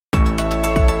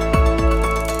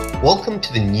Welcome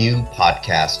to the new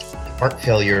podcast, Heart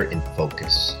Failure in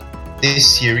Focus.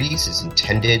 This series is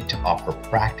intended to offer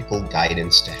practical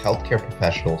guidance to healthcare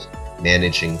professionals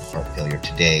managing heart failure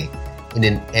today in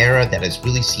an era that has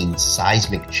really seen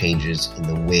seismic changes in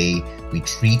the way we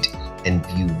treat and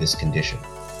view this condition.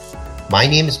 My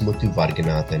name is Muthiah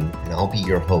Vaduganathan, and I'll be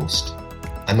your host.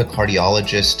 I'm a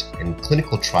cardiologist and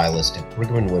clinical trialist at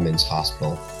Brigham and Women's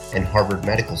Hospital and Harvard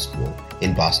Medical School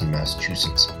in Boston,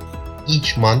 Massachusetts.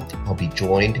 Each month, I'll be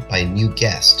joined by a new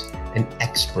guest, an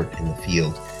expert in the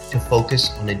field, to focus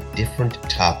on a different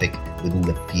topic within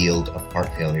the field of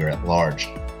heart failure at large.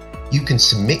 You can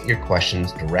submit your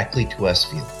questions directly to us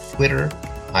via Twitter,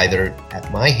 either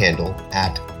at my handle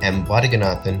at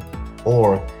 @mvaduganathan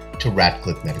or to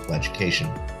Radcliffe Medical Education.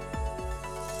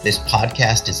 This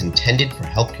podcast is intended for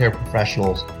healthcare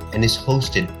professionals and is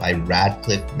hosted by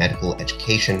Radcliffe Medical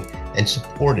Education and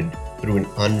supported through an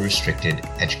unrestricted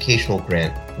educational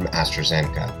grant from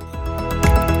AstraZeneca.